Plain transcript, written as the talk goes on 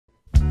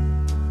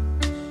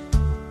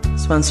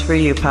one's for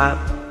you, Pop.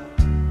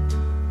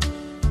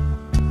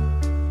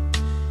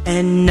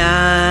 And now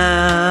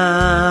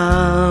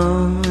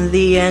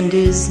the end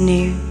is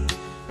near,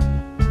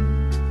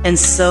 and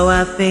so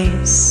I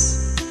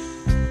face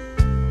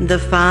the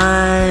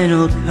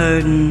final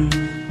curtain.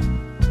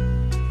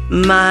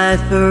 My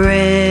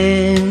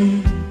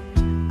friend,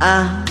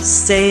 I'll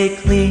stay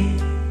clear,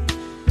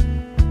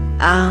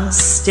 I'll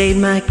state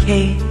my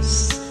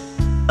case,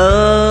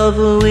 of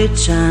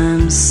which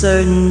I'm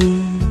certain.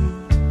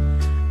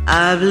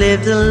 I've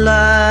lived a life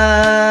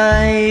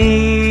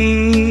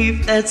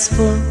that's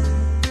full.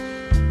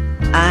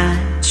 I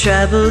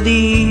traveled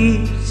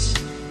each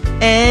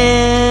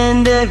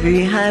and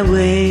every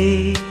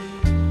highway,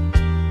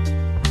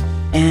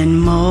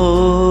 and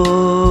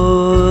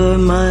more,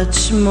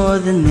 much more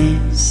than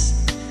this,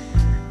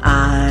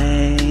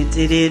 I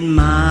did it my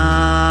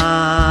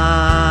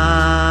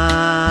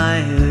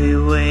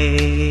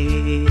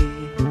way.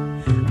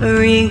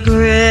 Regrets,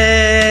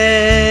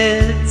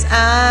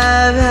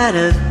 I've had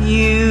a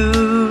few,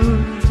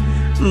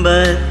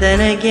 but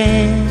then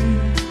again,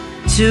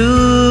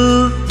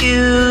 too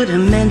few to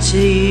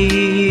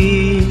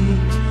mention.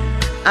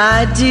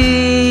 I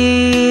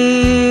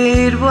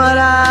did what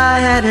I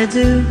had to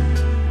do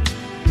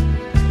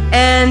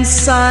and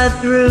saw it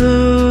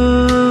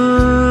through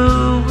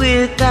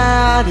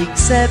without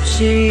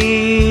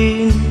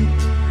exception.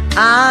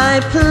 I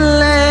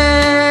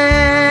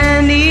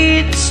planned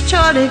each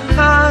charted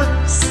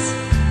course,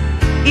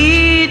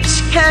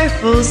 each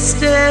careful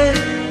step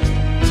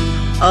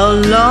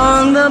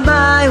along the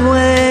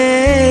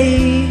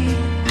byway,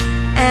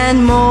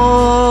 and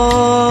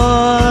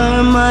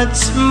more,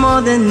 much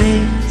more than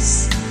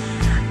this,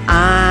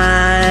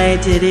 I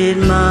did it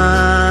my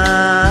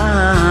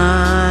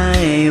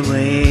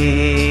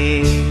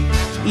way.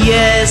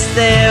 Yes,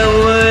 there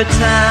were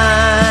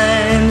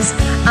times,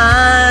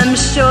 I'm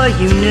sure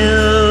you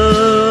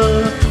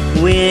knew,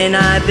 when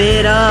I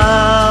bit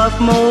off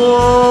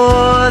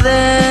more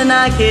than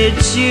I could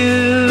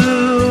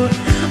chew.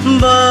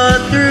 But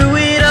through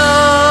it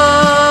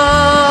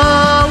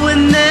all,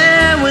 when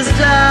there was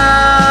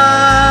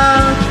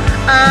doubt,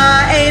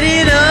 I ate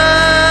it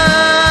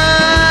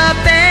up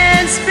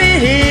and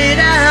spit it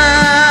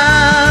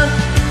out.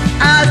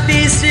 I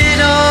faced it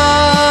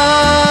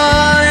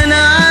all and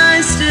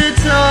I stood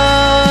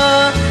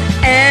tall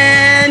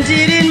and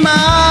did it my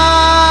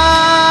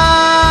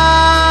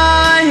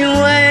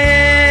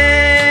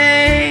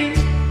way.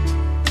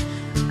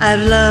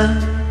 I've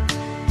loved,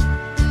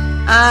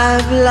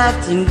 I've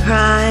laughed and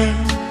cried,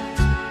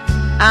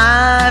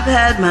 I've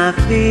had my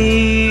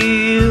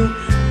fill,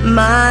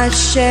 my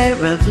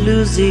share of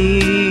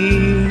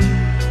losing.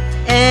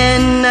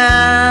 And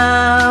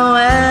now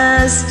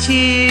as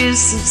tears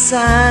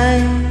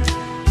subside,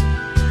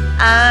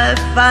 I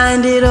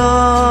find it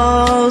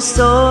all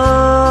so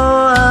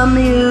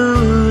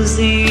amusing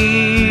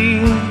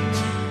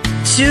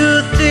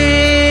to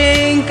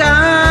think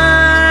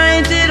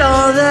I did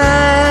all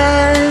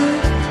that.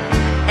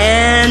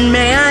 And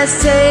may I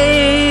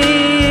say,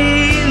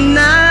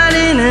 not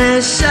in a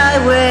shy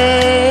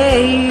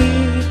way,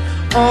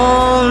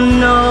 oh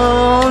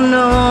no,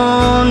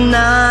 no,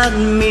 not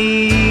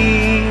me.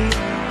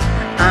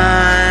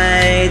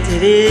 I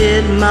did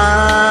it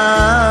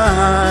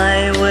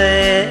my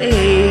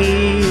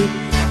way.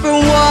 For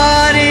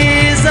what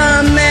is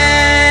a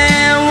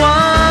man,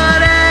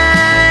 what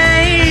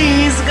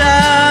he's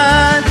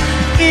got,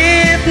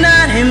 if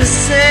not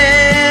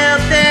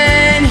himself,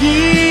 then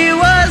he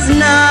was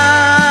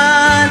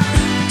not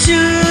to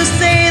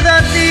say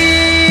the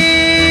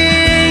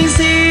things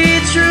he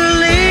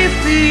truly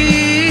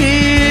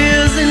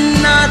feels,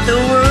 and not the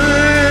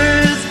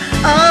words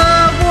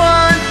of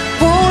one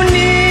who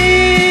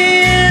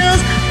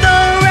kneels. The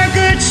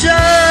record shows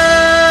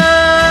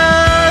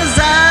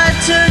I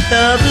took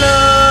the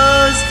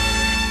blows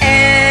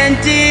and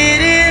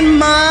did it my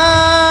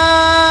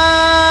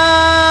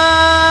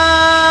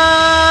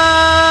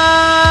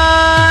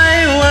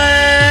way.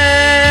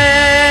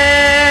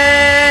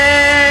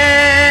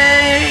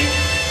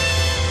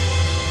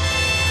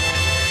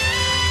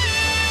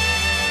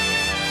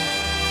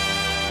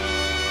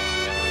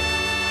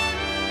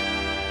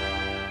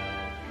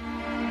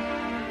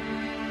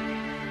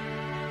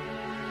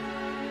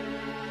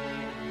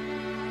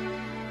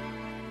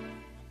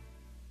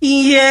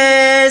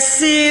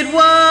 Yes, it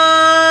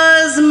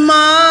was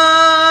my